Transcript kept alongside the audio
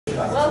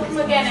Welcome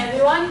again,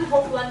 everyone.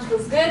 Hope lunch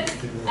was good.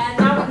 And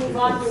now we move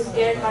on with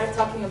Gerhard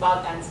talking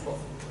about Ansible.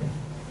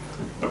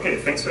 Okay,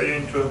 thanks for your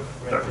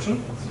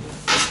introduction.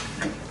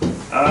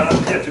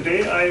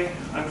 Today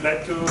I'm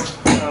glad to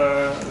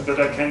that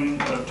I can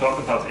talk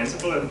about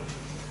Ansible,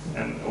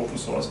 an open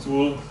source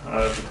tool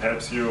that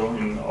helps you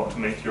in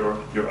automate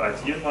your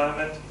IT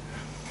environment.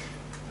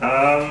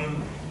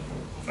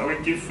 I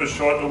will give a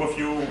short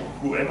overview.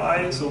 Who am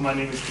I? So my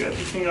name is Gerhard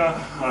Hipfinger.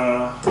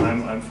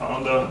 I'm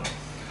founder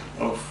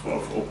of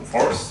Open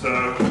Force. We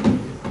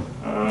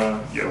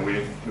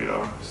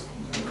are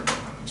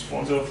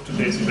sponsor of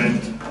today's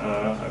event.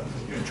 I hope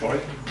you enjoy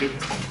it.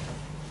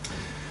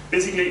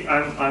 Basically,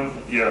 I'm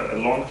a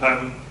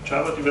long-time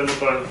Java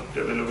developer,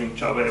 developing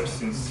Java apps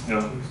since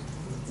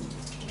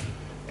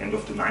end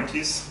of the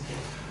 90s.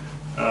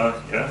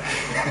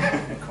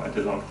 Quite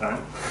a long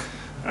time.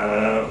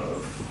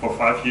 For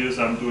 5 years,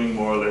 I'm doing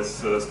more or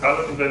less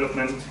Scala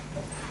development,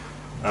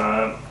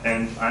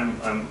 and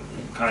I'm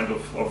kind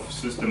of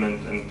system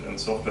and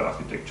software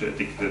architecture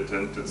addicted,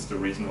 and that's the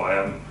reason why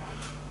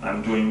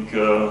I'm doing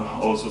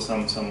also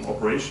some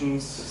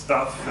operations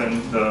stuff.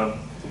 And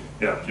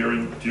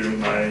during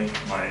my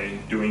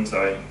doings,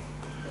 I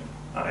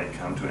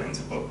come to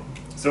Ansible.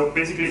 So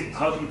basically,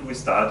 how did we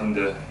start in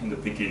the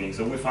beginning?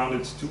 So we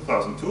founded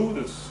 2002.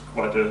 That's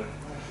quite a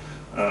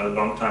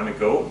long time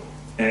ago.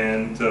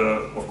 And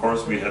of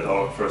course, we had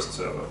our first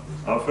server.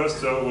 Our first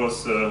server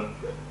was,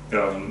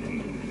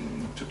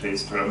 in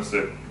today's terms,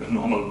 a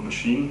normal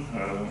machine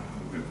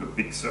with a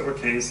big server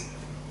case.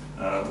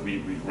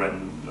 We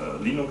ran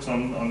Linux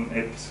on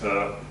it.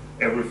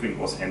 Everything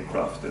was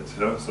handcrafted.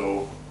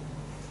 So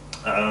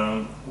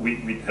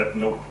we had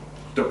no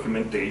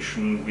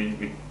documentation.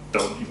 We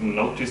don't even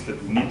notice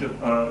that we need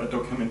a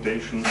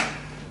documentation.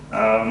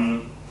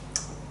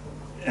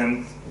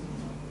 And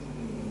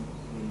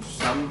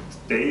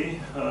someday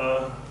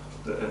a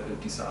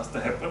disaster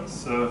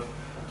happens.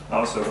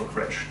 Our server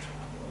crashed.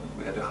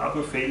 We had a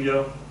hardware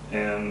failure,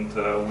 and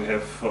we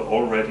have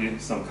already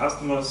some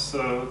customers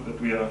that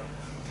we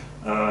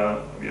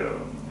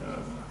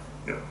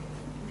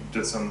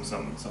did some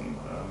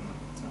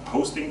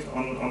hosting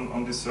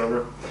on this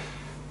server.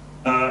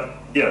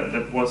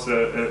 That was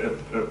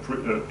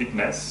a big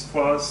mess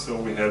for us. So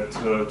we had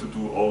to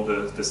do all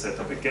the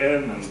setup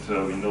again,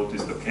 and we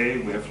noticed, okay,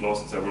 we have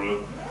lost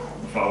several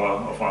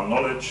of our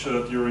knowledge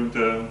during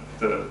the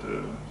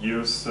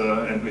years,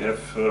 and we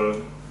have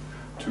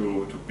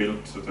to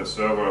build the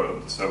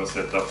server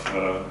setup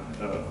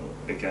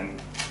again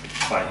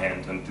by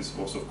hand. And this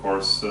was, of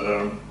course,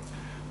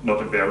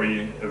 not a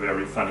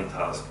very funny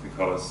task,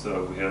 because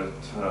we had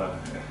a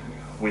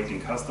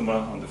waiting customer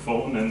on the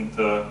phone,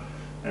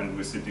 and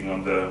we're sitting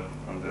on the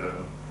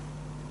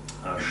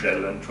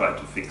shell and try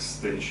to fix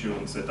the issue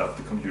and set up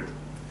the computer.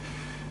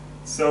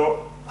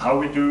 So how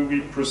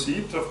we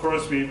proceed? Of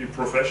course, we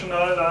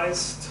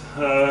professionalized,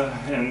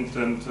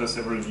 and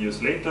several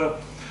years later,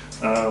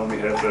 we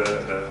have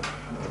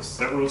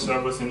several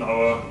servers in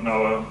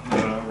our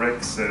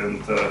racks,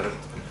 and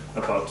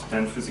about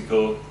 10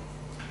 physical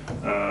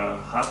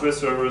hardware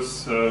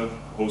servers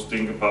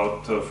hosting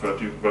about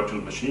 30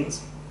 virtual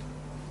machines.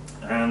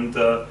 And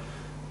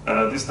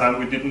this time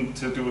we didn't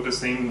do the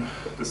same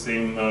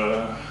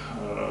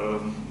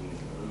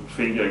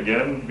failure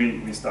again.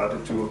 We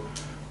started to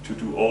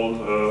do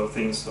all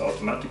things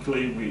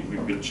automatically. We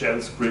built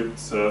shell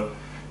scripts.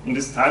 In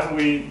this time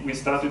we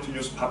started to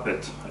use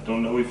Puppet. I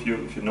don't know if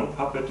you know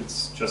Puppet.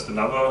 It's just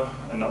another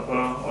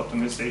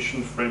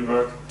automation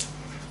framework,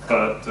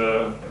 but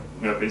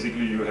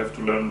basically you have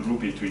to learn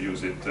Ruby to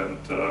use it. And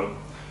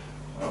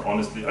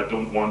honestly, I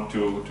don't want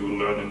to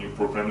learn a new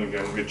programming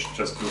language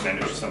just to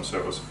manage some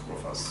servers for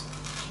us.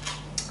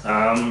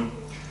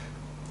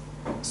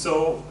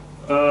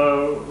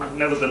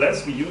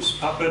 Nevertheless, we use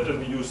Puppet, and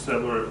we use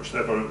several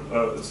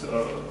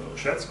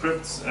shell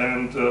scripts,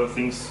 and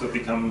things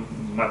become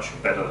much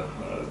better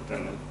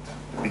than at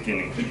the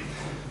beginning.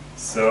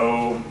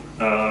 So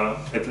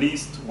at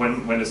least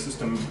when a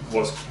system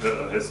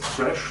has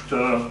crashed,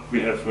 we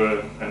have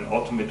an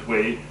ultimate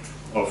way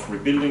of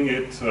rebuilding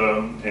it,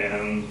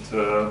 and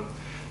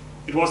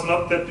it was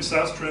not that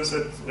disastrous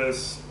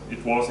as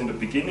it was in the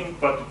beginning,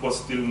 but it was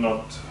still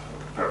not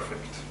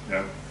perfect.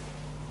 Yeah.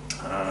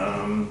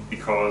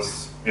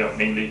 Because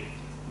mainly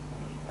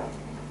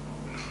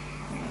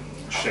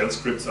shell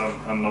scripts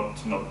are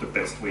not the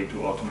best way to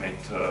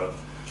automate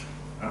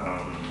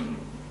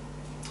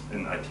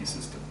an IT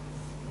system.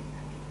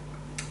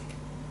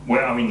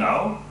 Where are we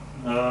now?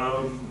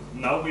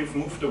 Now we've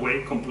moved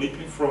away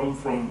completely from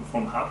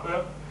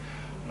hardware.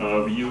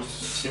 We use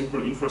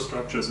simple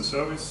infrastructure as a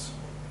service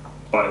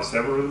by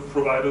several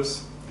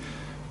providers.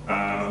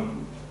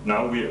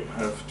 Now we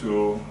have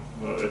to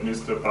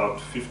administer about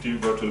 50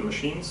 virtual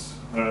machines,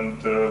 and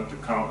the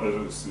count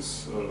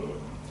is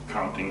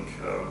counting.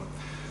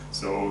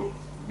 So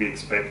we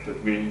expect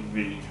that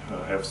we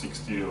have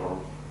 60 or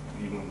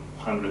even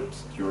 100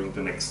 during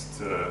the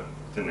next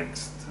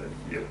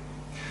year.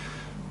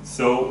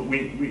 So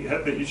we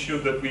had the issue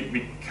that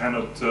we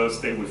cannot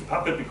stay with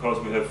Puppet because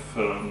we have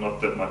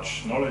not that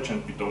much knowledge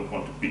and we don't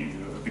want to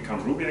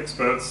become Ruby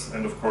experts.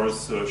 And of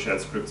course, shell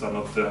scripts are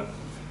not the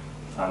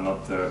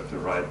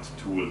right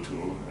tool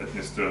to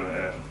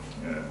administer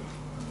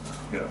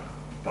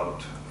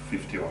about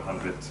 50 or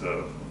 100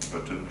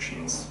 virtual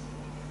machines.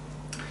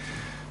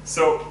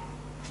 So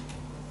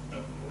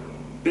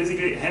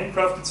basically,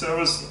 handcrafted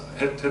servers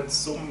had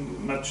so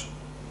much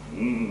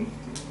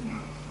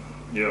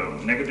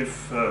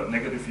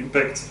negative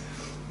impacts.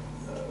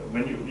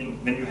 When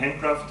you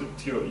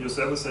handcrafted your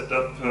server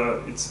setup,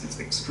 it's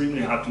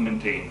extremely hard to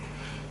maintain.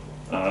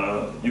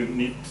 You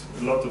need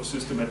a lot of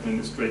system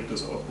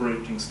administrators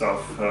operating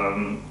stuff.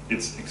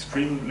 It's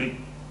extremely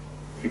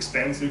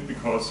expensive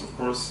because, of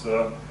course,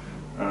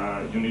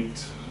 you need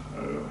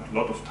a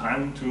lot of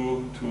time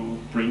to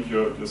bring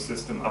your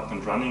system up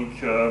and running.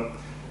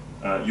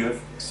 You have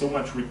so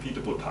much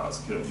repeatable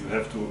tasks. You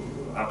have to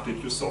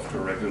update your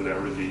software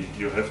regularly.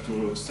 You have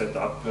to set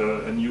up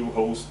a new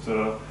host.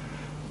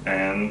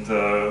 And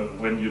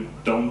when you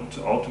don't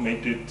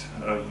automate it,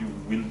 you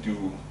will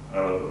do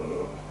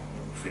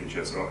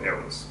failures or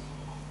errors.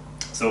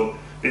 So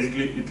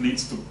basically, it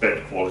leads to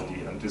bad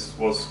quality, and this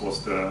was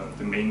the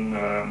main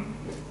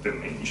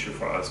issue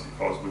for us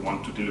because we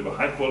want to deliver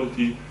high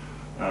quality,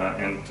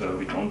 and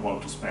we don't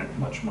want to spend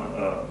much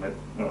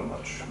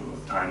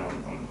time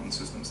on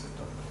system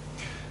setup.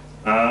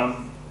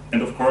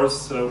 And of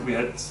course, we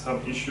had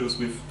some issues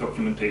with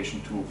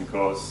documentation too,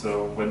 because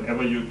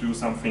whenever you do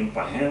something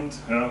by hand,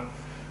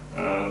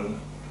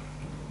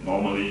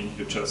 normally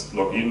you just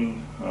log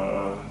in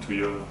to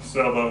your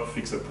server,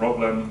 fix a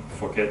problem,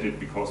 forget it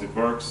because it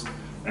works,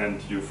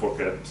 and you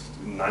forget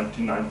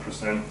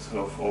 99%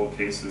 of all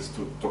cases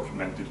to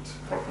document it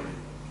properly.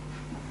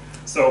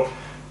 So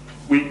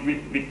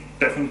we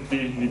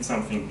definitely need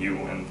something new,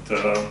 and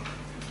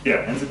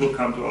Ansible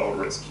come to our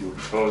rescue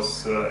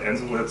because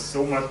Ansible had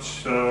so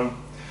much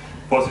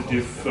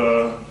positive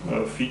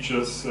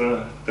features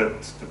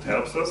that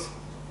helps us.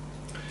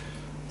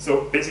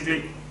 So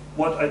basically,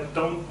 what I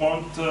don't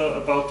want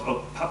about a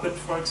Puppet,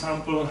 for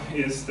example,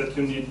 is that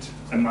you need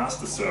a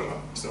master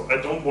server. So I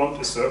don't want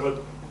a server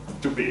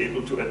to be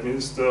able to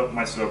administer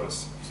my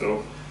servers.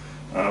 So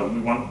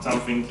we want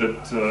something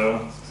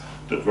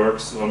that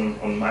works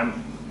on my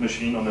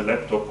machine, on a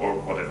laptop, or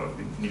whatever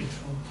we need.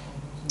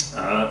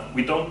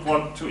 We don't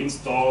want to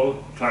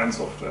install client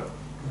software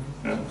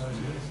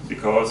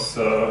because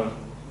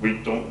we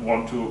don't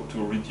want to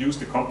reduce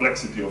the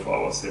complexity of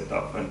our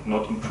setup and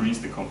not increase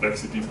the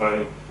complexity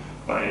by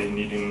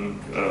needing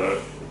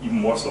even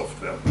more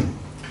software.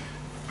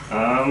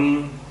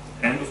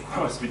 And of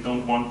course, we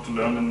don't want to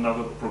learn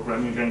another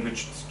programming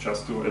language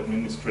just to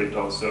administrate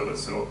our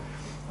servers. So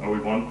we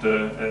want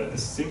a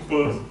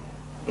simple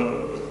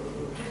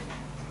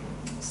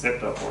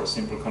setup or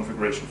simple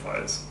configuration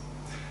files.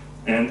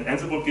 And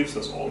Ansible gives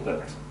us all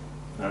that.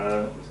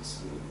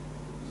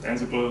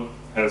 Ansible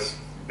has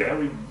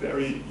very,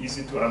 very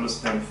easy to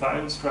understand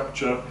file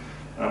structure,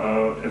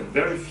 a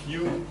very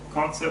few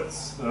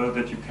concepts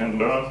that you can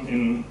learn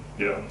in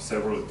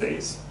several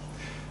days,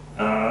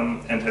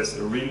 and has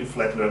a really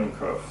flat learning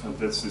curve. And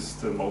this is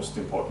the most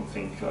important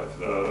thing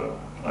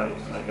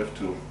I have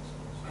to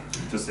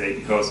say,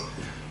 because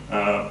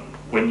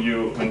when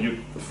you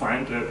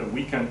find a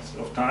weekend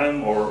of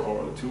time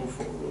or 2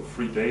 or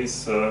 3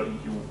 days,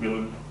 you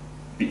will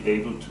be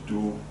able to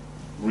do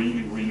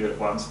really, really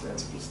advanced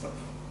Ansible stuff.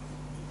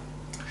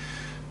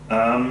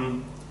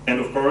 And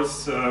of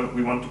course,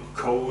 we want to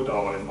code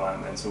our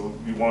environment, so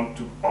we want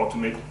to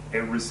automate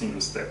every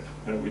single step.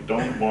 We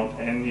don't want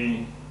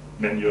any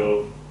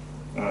manual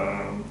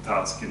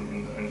task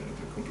in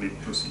the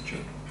complete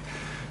procedure.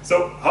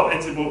 So how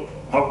Ansible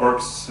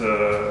works?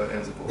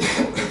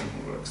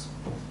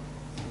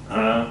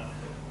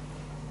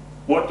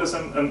 What does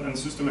a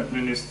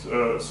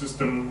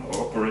system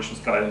operations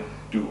guy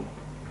do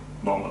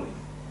normally?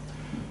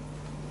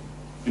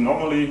 He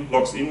normally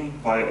logs in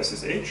via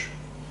SSH,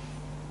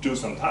 do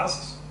some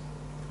tasks,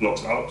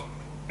 logs out,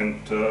 and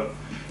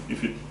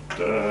if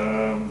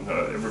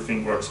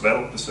everything works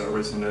well, the server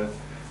is in a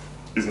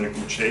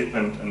good shape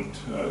and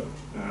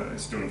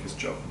is doing his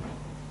job.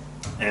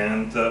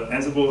 And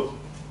Ansible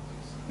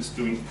is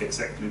doing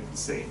exactly the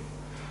same.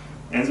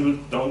 Ansible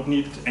don't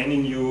need any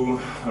new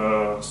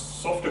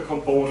software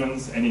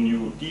components, any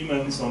new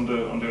daemons on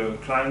the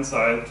client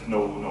side,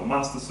 no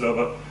master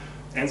server.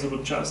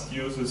 Ansible just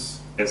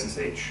uses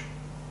SSH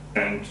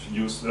and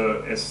use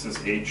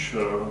SSH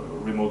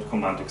remote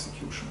command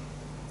execution.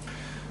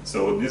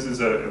 So this is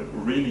a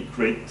really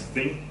great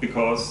thing,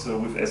 because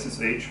with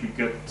SSH we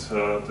get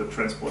the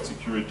transport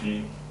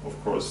security, of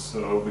course,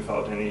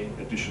 without any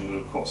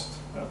additional cost.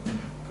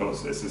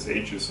 Because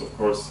SSH is, of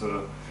course,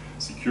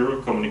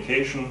 secure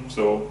communication,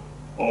 so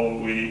all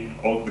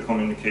the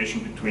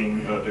communication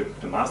between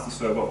the master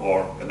server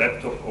or a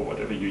laptop or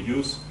whatever you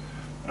use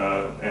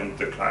and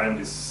the client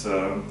is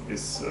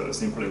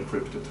simply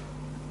encrypted.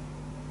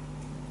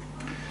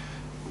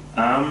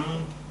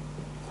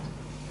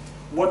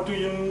 What do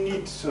you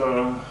need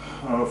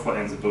for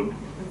Ansible?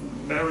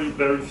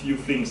 Very few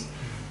things.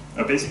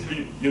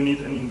 Basically, you need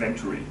an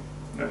inventory.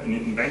 An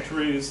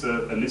inventory is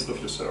a list of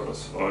your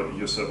servers or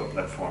your server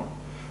platform.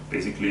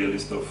 Basically, a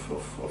list of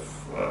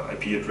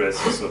IP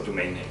addresses or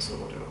domain names or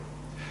whatever.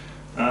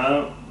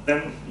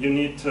 Then you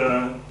need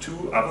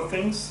two other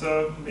things,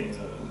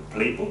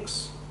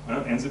 playbooks.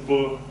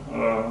 Ansible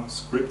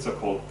scripts are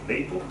called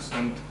playbooks,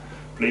 and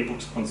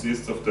playbooks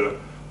consist of the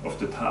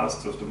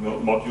tasks, of the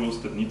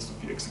modules that needs to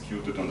be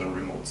executed on the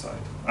remote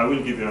side. I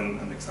will give you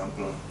an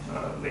example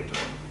later.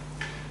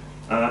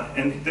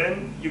 And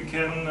then you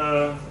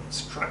can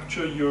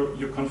structure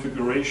your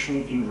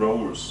configuration in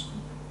roles.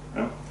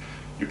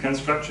 You can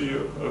structure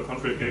your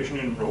configuration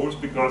in roles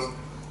because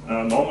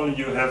normally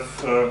you have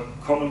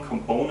common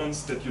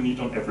components that you need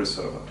on every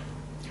server.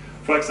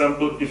 For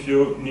example, if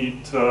you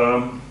need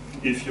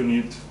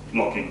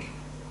logging,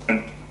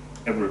 and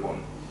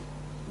everyone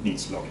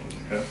needs logging,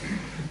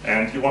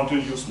 and you want to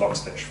use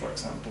Logstash, for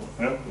example,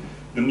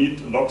 you need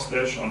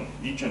Logstash on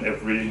each and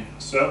every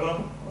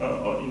server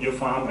in your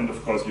farm, and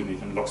of course you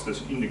need a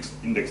Logstash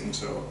indexing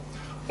server.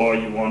 Or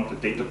you want a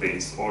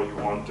database, or you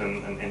want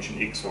an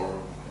Nginx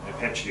or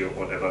Apache or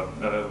whatever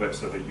web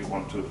server you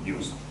want to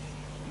use.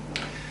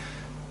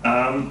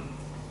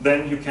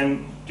 Then you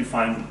can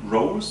define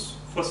roles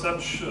for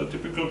such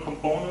typical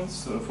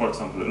components, for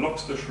example a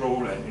Logstash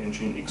role, an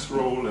Nginx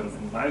role, and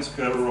an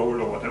MySQL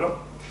role or whatever.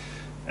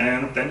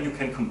 And then you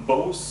can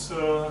compose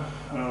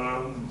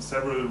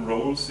several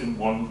roles in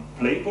one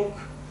playbook.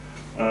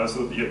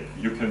 So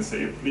you can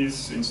say,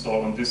 please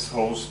install on this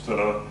host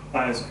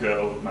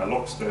MySQL, my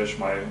Logstash,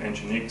 my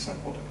Nginx,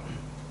 and whatever.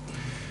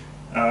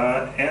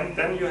 And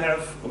then you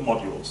have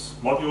modules.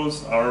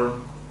 Modules are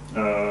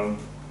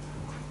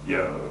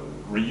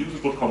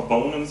reusable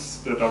components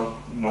that are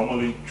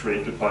normally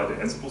created by the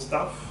Ansible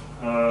staff.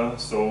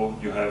 So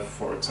you have,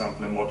 for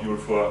example, a module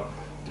for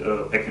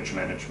package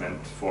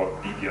management for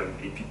Debian,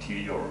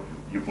 APT, or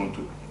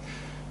Ubuntu.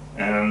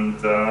 And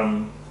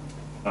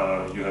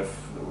you have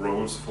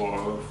roles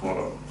for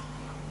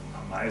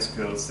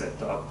MySQL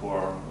setup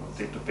or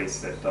database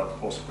setup,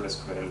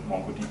 PostgreSQL,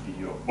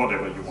 MongoDB, or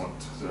whatever you want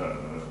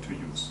to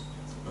use.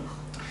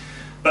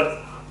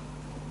 But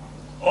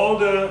all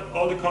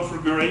the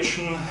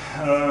configuration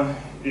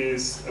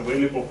is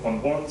available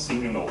on one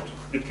single node.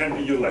 It can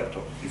be your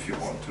laptop if you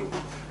want to.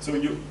 So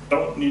you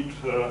don't need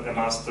a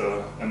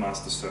master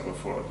server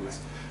for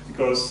this,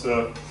 because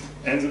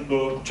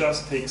Ansible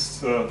just takes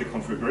the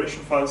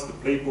configuration files, the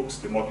playbooks,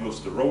 the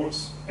modules, the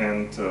roles,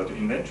 and the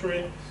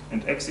inventory,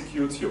 and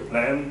executes your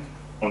plan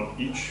on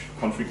each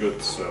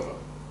configured server.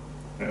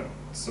 Yeah,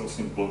 so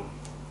simple,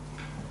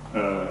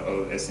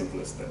 as simple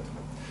as that.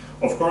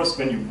 Of course,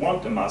 when you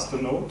want a master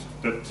node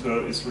that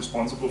is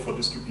responsible for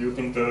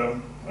distributing the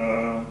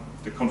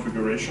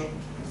configuration,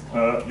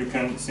 you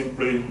can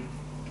simply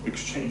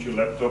exchange your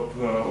laptop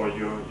or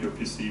your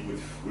PC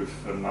with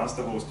a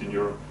master host in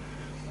your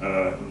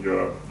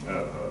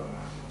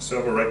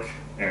server rack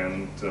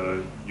and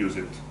use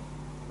it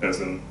as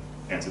an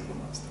Ansible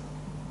master.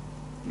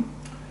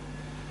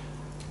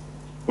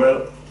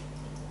 Well,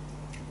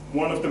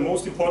 one of the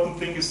most important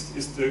things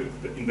is the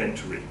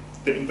inventory.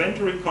 The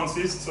inventory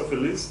consists of a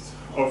list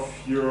of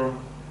your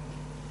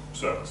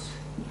servers.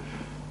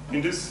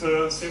 In this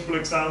simple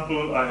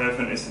example, I have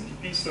an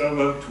SMTP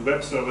server, 2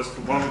 web servers,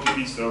 2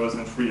 MongoDB servers,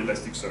 and 3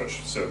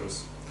 Elasticsearch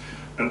servers.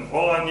 And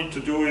all I need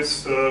to do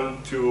is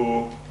add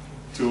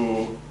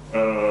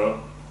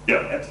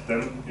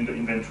them in the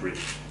inventory.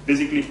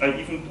 Basically, I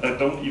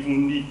don't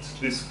even need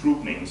these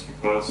group names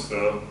because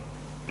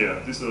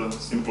these are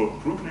simple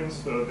group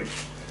names that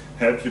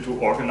help you to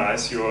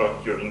organize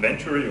your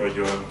inventory or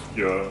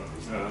your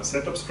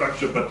setup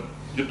structure, but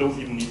you don't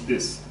even need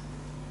this.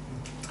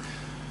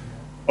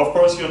 Of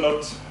course, you're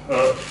not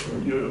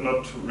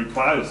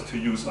required to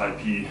use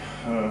IP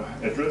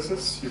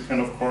addresses. You can,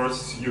 of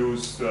course,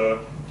 use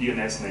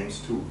DNS names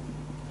too.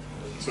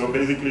 So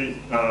basically,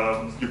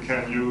 you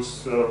can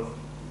use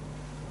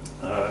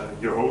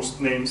your host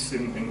names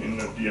in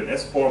a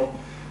DNS form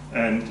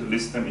and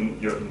list them in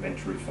your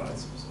inventory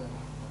files.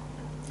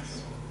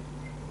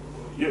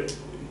 You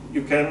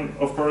can,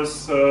 of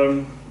course,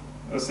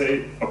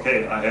 say,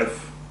 okay,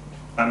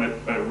 I'm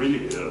a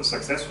really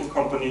successful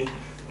company,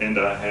 and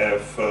I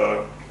have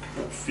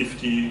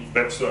 50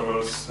 web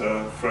servers,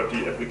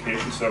 30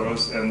 application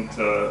servers, and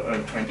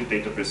 20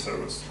 database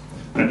servers.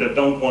 And I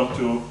don't want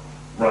to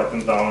write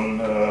them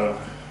down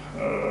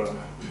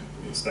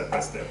step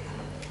by step.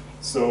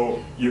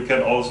 So you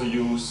can also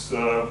use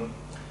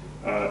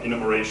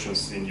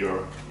enumerations in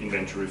your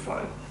inventory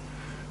file.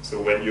 So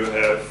when you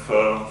have,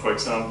 for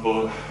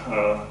example,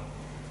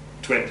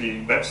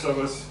 20 web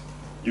servers,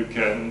 you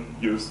can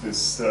use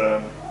this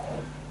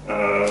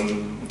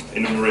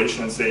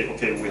enumeration and say,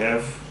 okay, we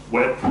have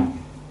web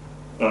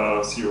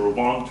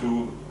 01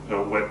 to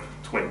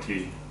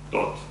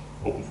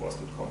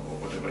web20.openforce.com or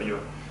whatever your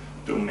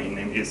domain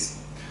name is.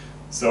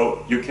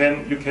 So you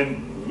can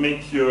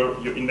make your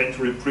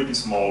inventory pretty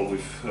small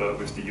with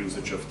the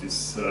usage of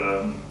these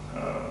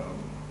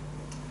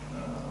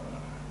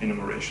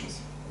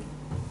enumerations.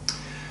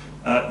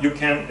 You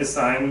can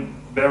assign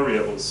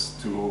variables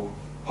to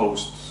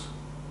hosts.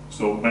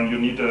 So when you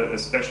need a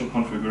special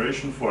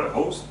configuration for a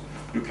host,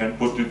 you can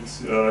put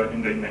it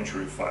in the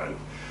inventory file.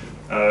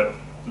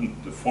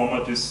 The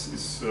format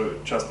is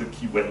just a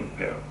key value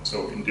pair.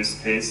 So in this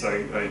case,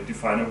 I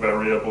define a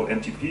variable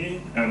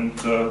NTP, and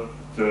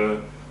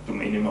the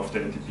domain name of the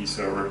NTP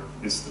server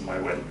is my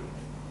value.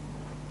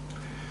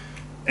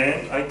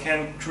 And I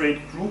can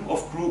create group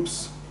of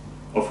groups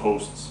of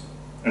hosts.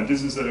 And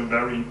this is a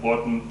very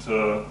important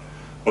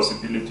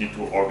possibility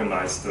to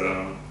organize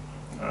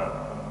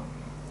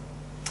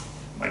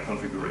my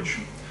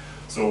configuration.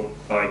 So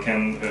I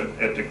can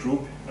add a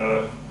group.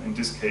 In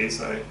this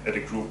case, I add a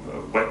group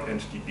web and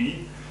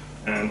DB,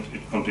 and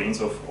it contains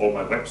of all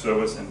my web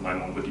servers and my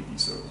MongoDB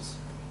servers.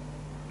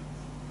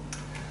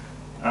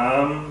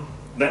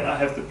 Then I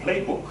have the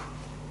playbook.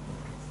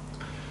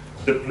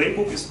 The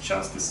playbook is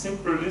just a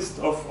simple list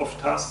of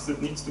tasks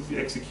that needs to be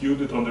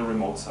executed on the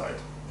remote side.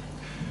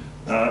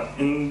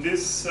 In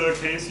this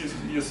case,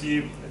 you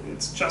see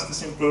it's just a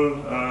simple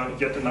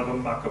yet another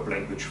markup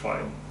language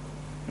file.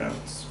 Yeah,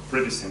 it's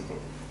pretty simple.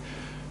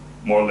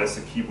 More or less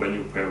a key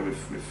value pair with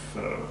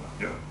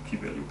key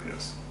value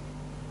pairs.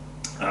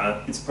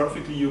 It's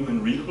perfectly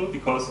human readable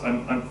because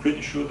I'm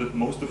pretty sure that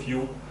most of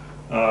you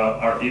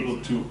are able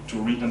to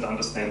read and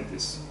understand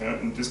this.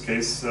 In this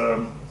case,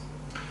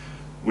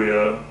 we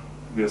are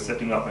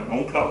setting up an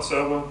own cloud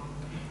server.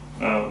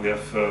 We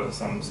have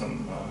some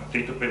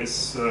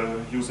database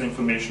user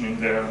information in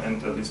there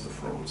and a list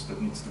of roles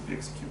that needs to be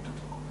executed.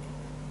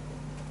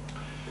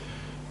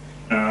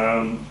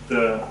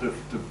 The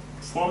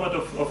format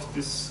of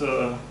this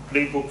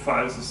playbook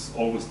files is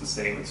always the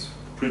same. It's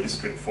pretty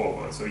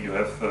straightforward. So you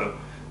have a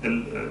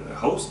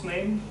host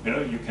name.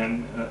 Yeah, you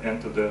can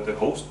enter the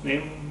host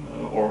name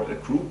or a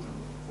group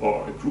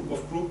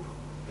of group.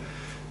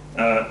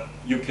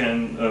 You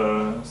can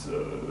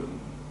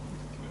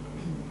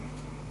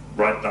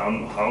write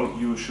down how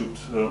you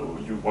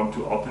want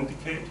to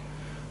authenticate.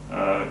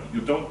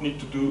 You don't need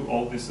to do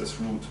all this as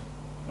root.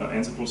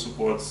 Ansible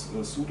supports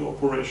sudo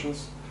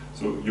operations,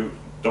 so you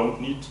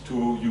don't need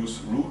to use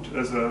root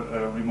as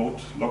a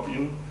remote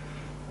login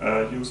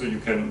user. You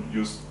can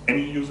use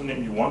any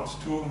username you want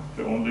to.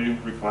 The only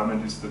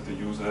requirement is that the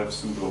user have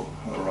sudo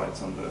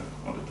rights on the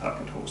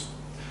target host.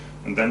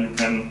 And then you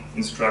can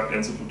instruct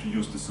Ansible to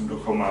use the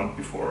sudo command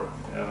before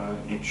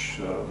each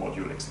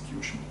module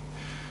execution.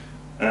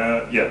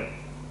 Yeah,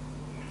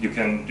 you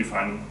can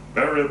define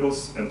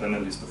variables and then a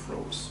list of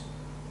rows.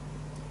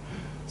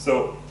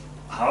 So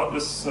how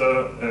does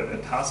a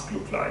task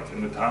look like?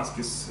 And the task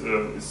is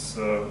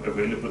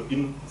available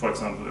in, for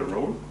example, a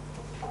role.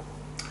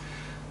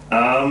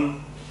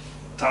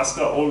 Tasks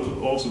are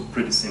also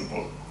pretty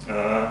simple.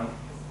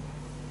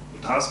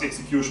 Task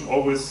execution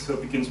always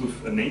begins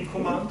with a name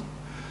command.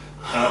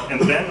 And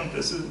then,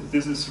 this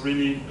is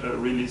really a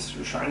really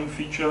shining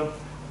feature,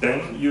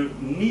 then you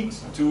need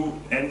to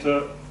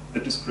enter a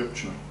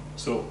description.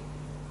 So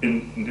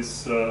in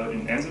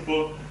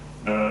Ansible,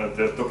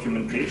 the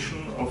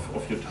documentation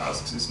of your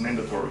tasks is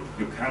mandatory.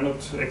 You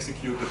cannot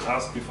execute the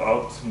task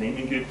without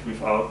naming it,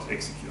 without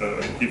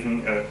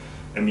giving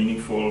a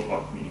meaningful,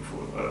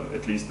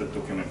 at least a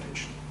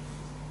documentation.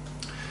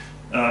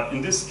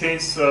 In this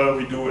case,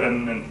 we do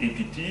an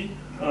apt,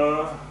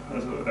 a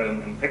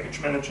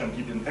package manager,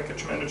 and in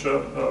package manager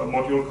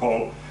module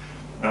call.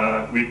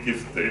 We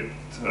give it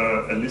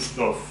a list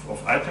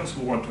of items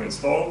we want to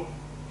install,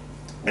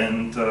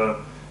 and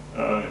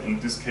in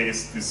this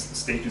case, this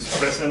state is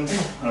present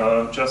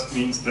just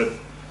means that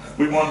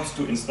we want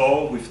to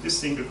install with this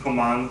single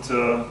command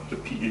the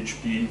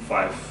PHP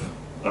 5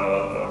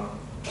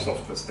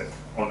 software stack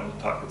on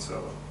a target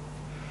server.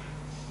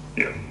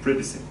 Yeah,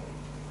 pretty simple.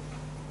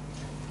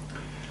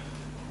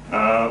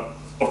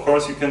 Of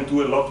course, you can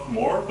do a lot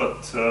more,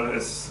 but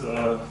as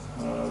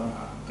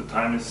the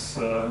time is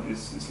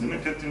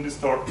limited in this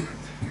talk,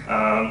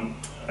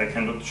 I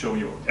cannot show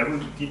you every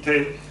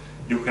detail.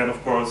 You can,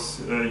 of course,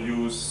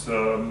 use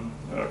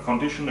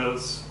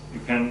conditionals.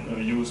 You can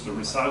use the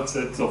result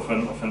sets of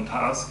an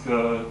task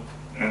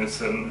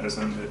as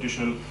an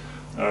additional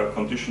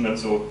conditional.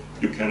 So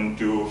you can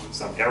do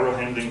some error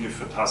handling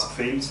if a task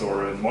fails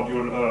or a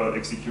module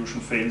execution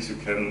fails. You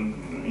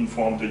can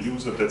inform the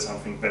user that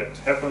something bad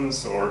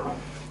happens, or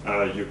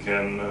you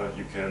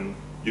can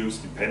use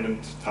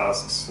dependent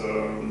tasks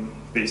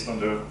based on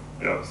the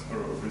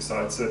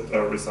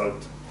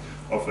result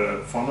of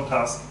a former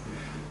task.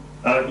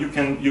 You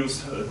can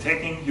use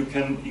tagging. You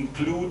can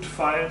include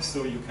files,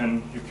 so you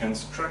can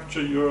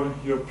structure your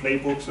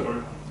playbooks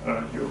or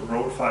your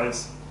role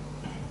files,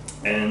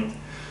 and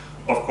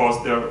of course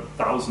there are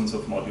thousands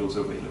of modules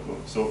available.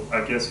 So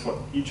I guess for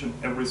each and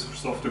every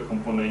software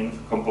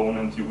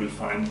component you will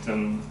find a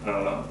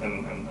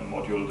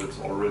module that's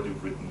already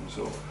written.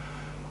 So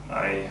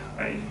I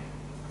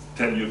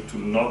tell you to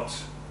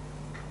not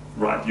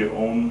write your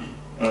own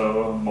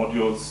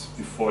modules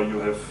before you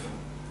have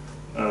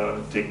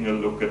taking a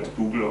look at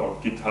Google or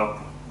GitHub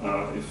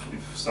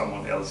if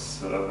someone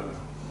else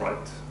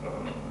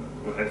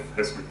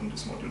has written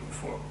this module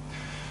before.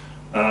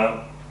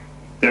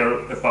 There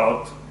are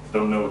about,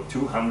 don't know,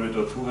 200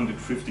 or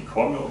 250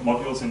 core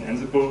modules in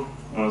Ansible,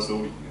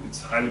 so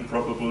it's highly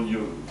probable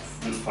you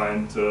will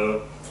find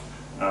a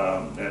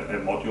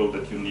module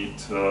that you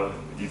need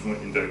even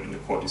in the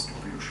core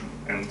distribution.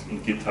 And in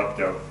GitHub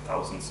there are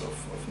thousands of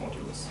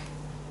modules.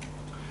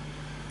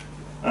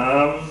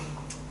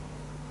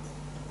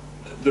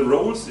 The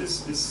roles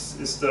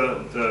is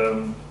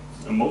the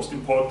most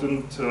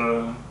important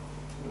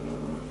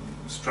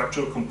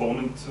structural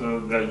component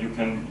where you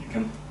can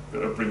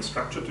bring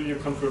structure to your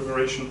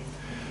configuration.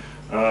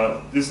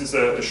 This is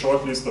a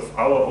short list of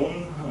our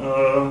own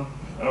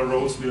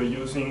roles we are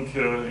using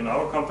in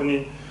our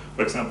company.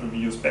 For example, we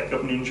use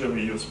Backup Ninja.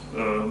 We use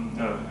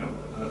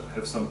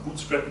have some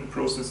bootstrapping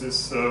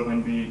processes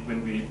when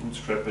we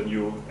bootstrap a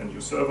new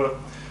server.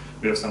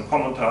 We have some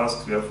common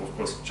tasks. We have, of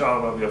course,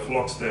 Java. We have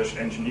Logstash,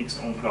 Nginx,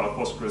 OwnCloud,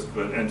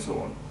 PostgreSQL, and so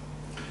on.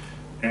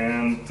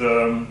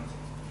 And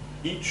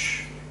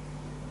each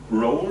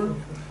role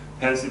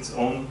has its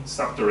own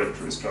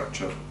subdirectory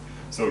structure.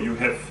 So you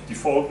have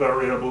default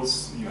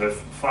variables, you have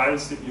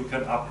files that you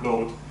can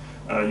upload,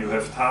 you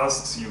have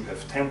tasks, you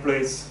have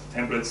templates.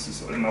 Templates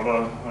is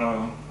another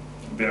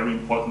very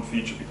important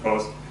feature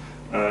because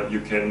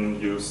you can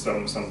use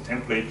some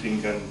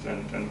templating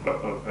and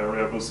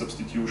variable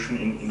substitution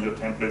in your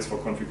templates for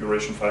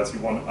configuration files you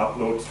want to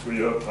upload to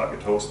your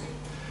target host.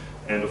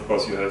 And of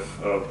course you have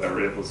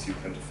variables you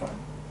can define.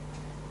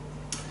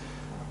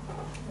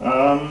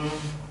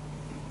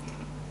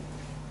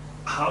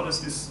 How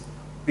does this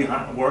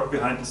work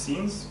behind the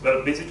scenes?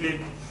 Well, basically,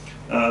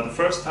 the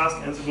first task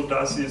Ansible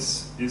does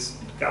is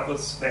it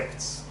gathers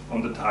facts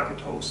on the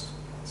target host.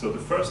 So the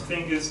first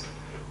thing is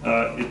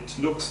it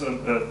looks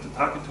at the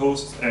target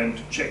host and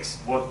checks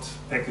what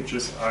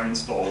packages are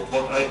installed,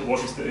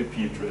 what is the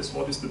IP address,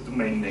 what is the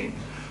domain name,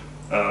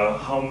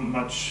 how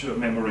much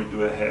memory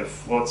do I have,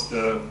 what's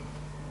the,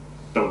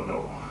 don't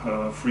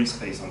know, free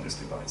space on this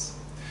device.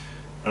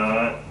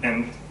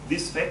 And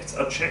these facts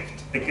are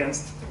checked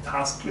against the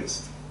task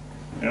list.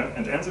 Yeah?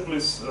 And Ansible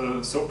is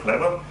so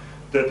clever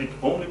that it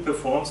only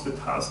performs the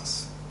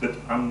tasks that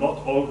are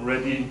not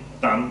already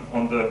done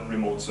on the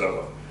remote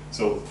server.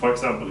 So, for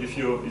example, if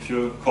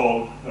you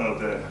call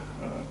the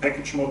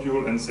package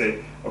module and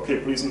say, okay,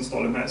 please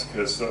install a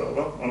MySQL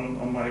server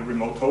on my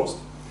remote host,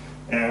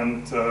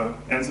 and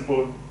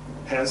Ansible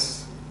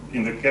has,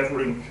 in the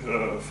gathering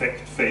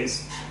fact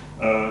phase,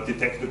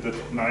 detected that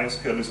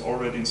MySQL is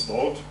already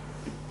installed,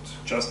 it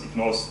just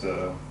ignores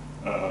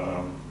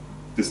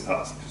this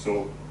task.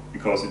 So,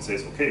 because it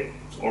says, okay,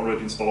 it's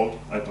already installed,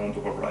 I don't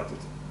overwrite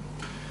it.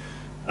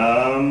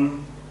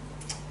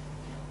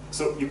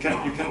 So you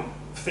can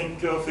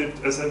think of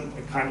it as a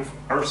kind of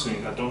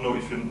rsync. I don't know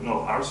if you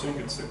know rsync.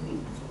 It's a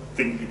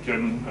thing you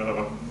can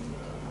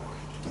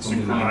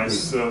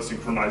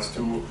synchronize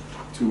to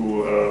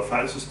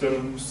file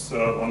systems.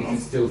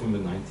 It's still from the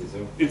 90s,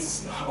 though.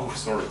 It's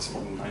sorry, it's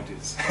from the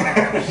 90s.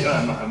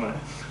 Yeah,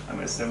 I'm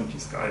a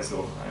 70s guy,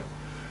 so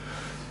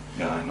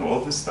I know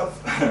all this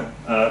stuff.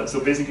 So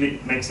basically,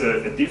 it makes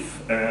a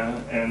diff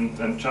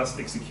and just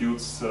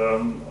executes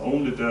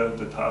only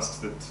the tasks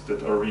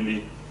that are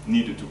really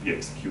needed to be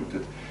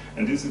executed.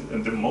 And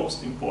the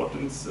most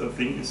important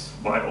thing is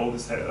why all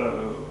this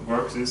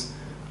works is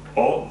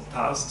all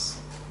tasks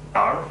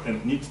are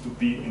and need to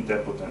be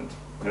idempotent.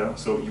 Yeah?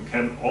 So you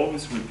can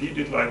always repeat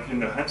it like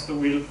in a hamster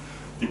wheel.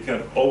 You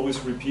can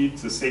always repeat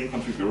the same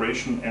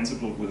configuration.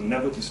 Ansible will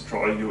never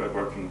destroy your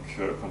working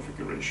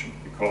configuration,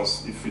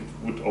 because if it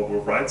would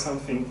override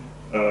something,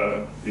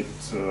 it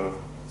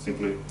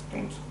simply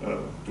don't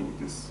do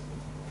this.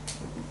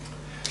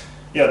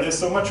 Yeah, there's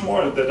so much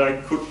more that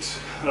I could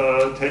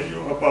tell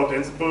you about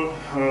Ansible,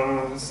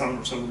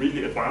 some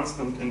really advanced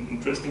and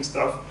interesting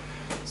stuff.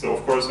 So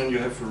of course, when you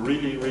have a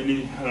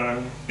really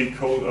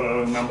big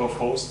number of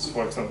hosts,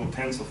 for example,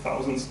 tens of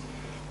thousands,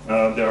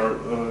 there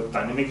are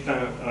dynamic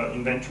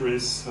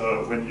inventories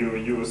when you're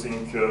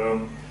using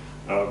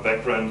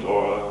background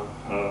or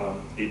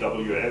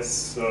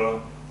AWS.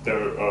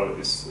 There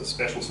is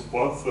special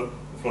support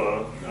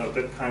for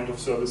that kind of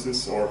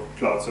services or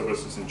cloud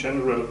services in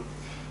general.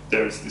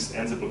 There is this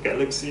Ansible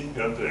Galaxy.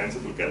 The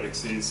Ansible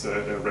Galaxy is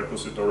a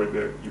repository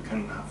where you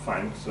can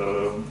find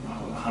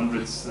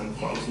hundreds and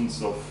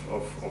thousands of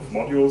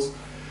modules.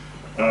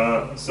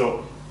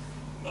 So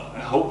I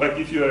hope I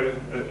give you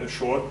a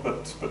short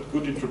but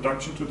good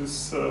introduction to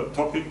this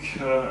topic,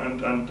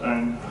 and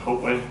I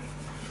hope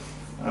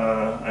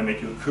I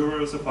make you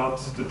curious about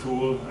the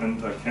tool,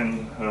 and I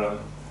can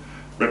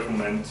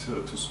recommend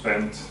to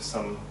spend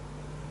some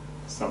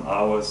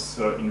hours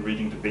in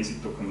reading the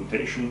basic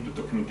documentation. The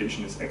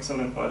documentation is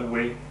excellent, by the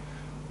way.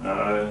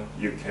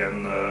 You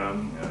can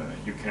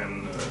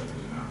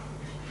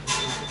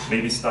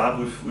maybe start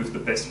with the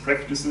best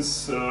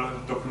practices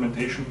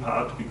documentation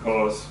part,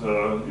 because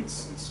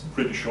it's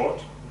pretty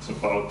short. It's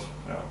about,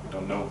 I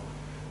don't know,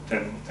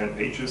 10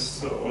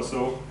 pages or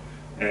so.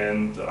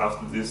 And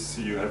after this,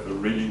 you have a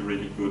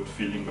really good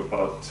feeling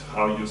about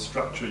how you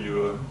structure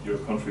your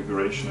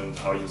configuration and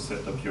how you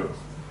set up your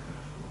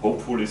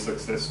hopefully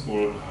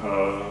successful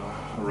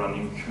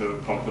running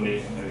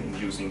company in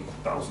using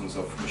thousands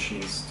of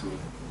machines to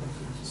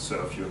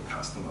serve your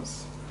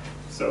customers.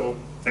 So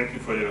thank you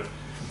for your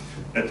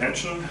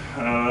attention.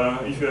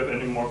 If you have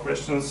any more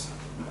questions,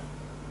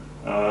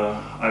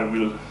 I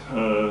will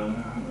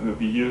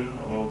be here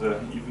all the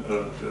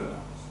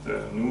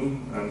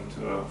noon, and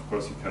of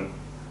course you can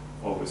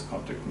always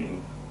contact me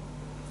and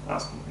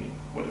ask me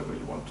whatever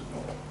you want to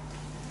know.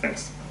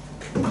 Thanks.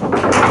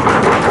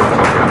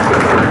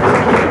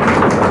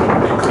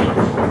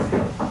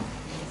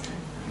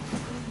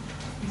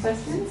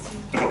 Questions?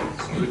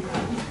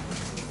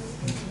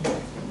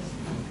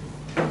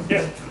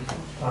 Yeah.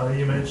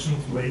 You mentioned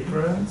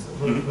Vagrant.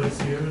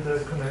 What's here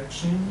the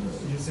connection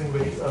using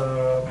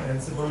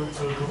Ansible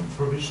to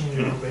provision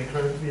your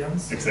Vagrant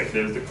VMs?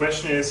 Exactly. The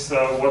question is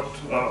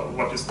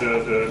what is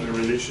the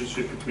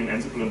relationship between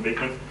Ansible and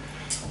Vagrant?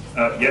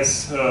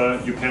 Yes,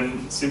 you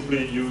can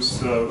simply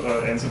use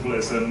Ansible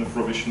as a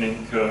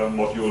provisioning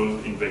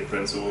module in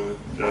Vagrant. So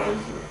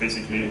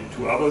basically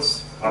two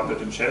others,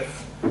 Puppet and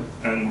Chef,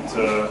 and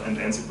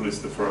Ansible is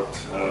the third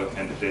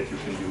candidate you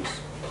can use.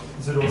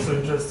 Is it also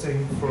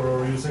interesting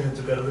for using it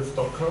together with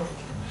Docker?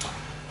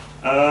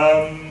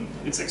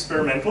 It's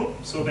experimental.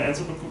 So the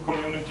Ansible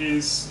community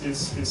is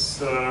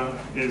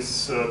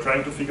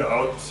trying to figure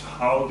out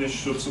how this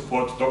should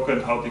support Docker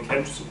and how they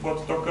can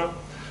support Docker.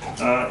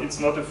 It's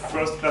not a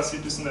first-class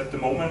citizen at the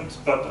moment,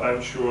 but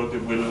I'm sure they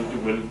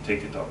will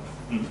take it up.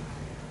 Mm.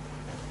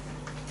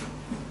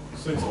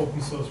 So it's open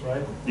source,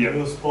 right? Yeah. It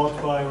was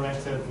bought by Red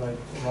Hat like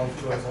a month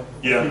ago or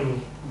something. Yeah.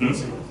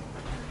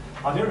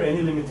 Are there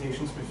any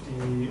limitations with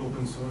the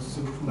open source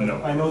solution? Like,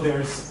 No. I know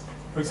there's,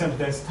 for example,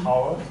 there's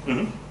Tower,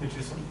 which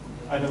is,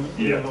 I don't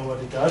even know what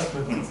it does,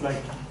 but it's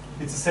like,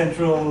 it's a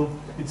central,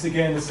 it's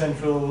again a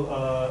central,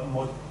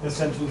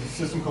 central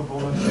system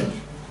component which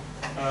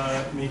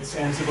makes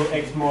Ansible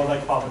act more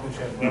like Puppet and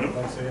Chef. Right?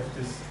 Like, so you have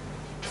this,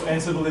 so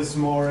Ansible is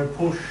more a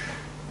push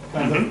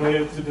kind of way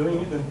of doing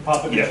it, and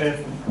Puppet and Chef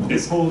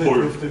is pull it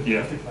with the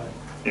client.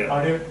 Yeah.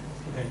 Are there,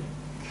 okay.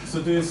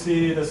 So do you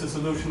see it as a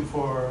solution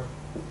for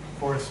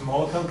a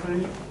small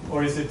company,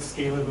 or is it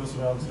scalable as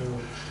well to?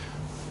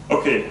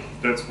 Okay,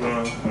 that's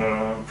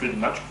pretty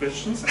much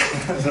questions.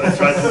 So I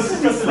try to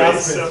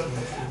rephrase.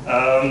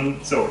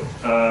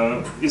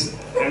 Is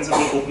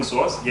Ansible open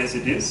source? Yes,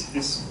 it is.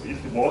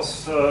 It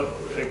was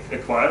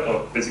acquired,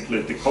 or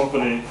basically the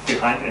company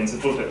behind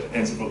Ansible, the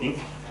Ansible Inc.,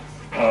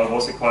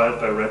 was acquired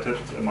by Red Hat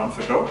a month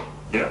ago.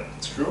 Yeah,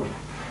 it's true.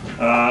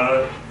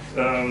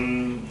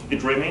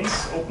 It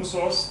remains open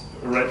source.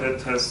 Red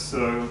Hat has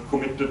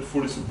committed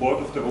fully support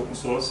of the open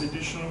source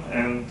edition,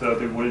 and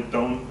they won't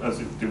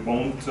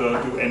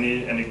do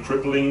any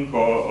crippling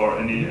or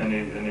any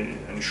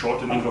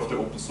shortening of the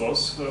open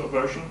source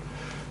version.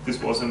 This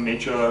was a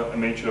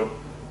major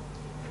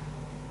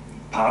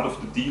part of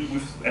the deal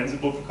with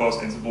Ansible, because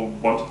Ansible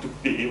wanted to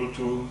be able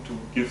to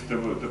give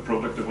the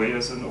product away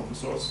as an open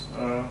source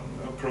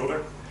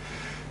product.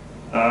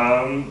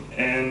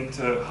 And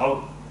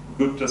how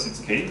good does it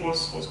scale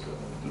was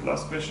the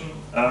last question.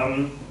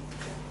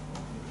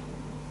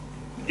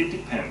 It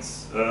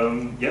depends.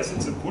 Yes,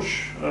 it's a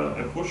push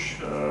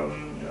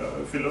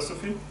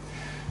philosophy.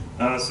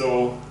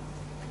 So,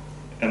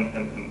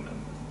 an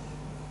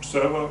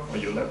server or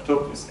your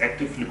laptop is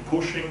actively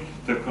pushing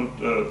the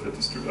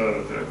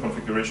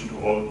configuration to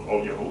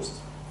all your hosts.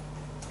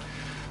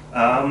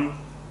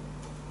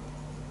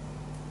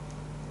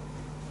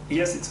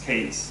 Yes, it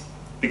scales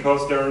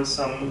because there are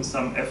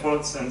some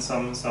efforts and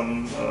some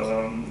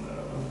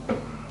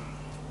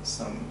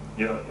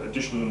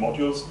additional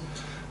modules.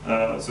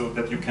 So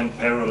that you can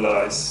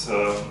parallelize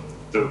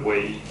the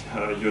way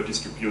you're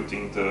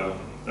distributing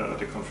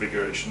the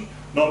configuration.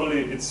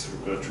 Normally, it's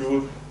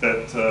true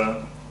that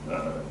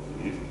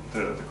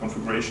the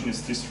configuration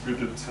is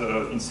distributed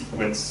in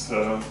sequence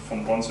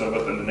from one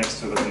server, then the next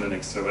server, then the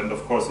next server. And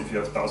of course, if you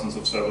have thousands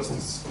of servers,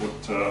 this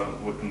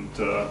wouldn't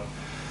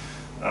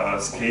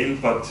scale.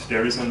 But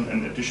there is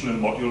an additional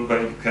module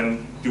where you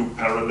can do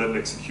parallel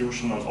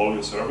execution on all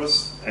your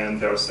servers,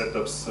 and there are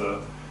setups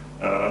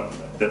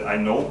that I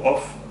know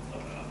of.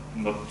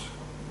 Not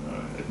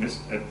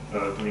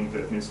doing the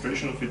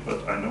administration of it,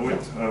 but I know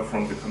it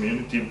from the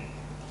community.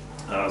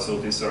 So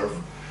they serve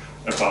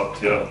about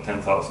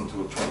 10,000 to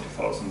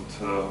 20,000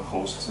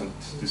 hosts, and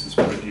this is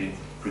pretty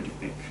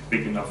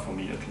big enough for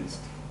me at least.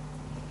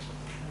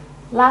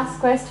 Last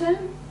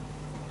question.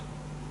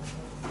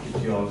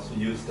 Did you also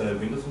use the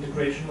Windows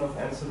integration of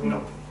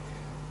Ansible?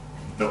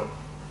 No.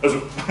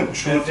 Also,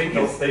 sure, I think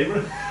it's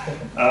stable.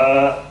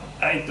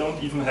 I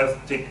don't even have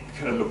to take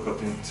a look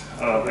at it.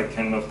 I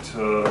cannot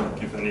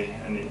give any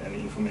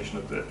information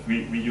of that.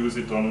 We use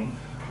it on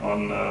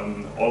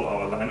all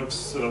our Linux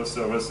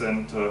servers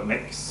and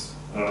Macs,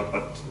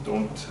 but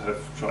don't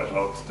have tried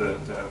out the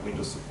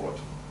Windows support.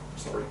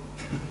 Sorry.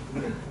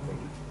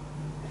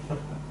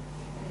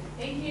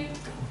 Thank you.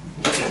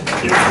 Okay,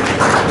 thank you.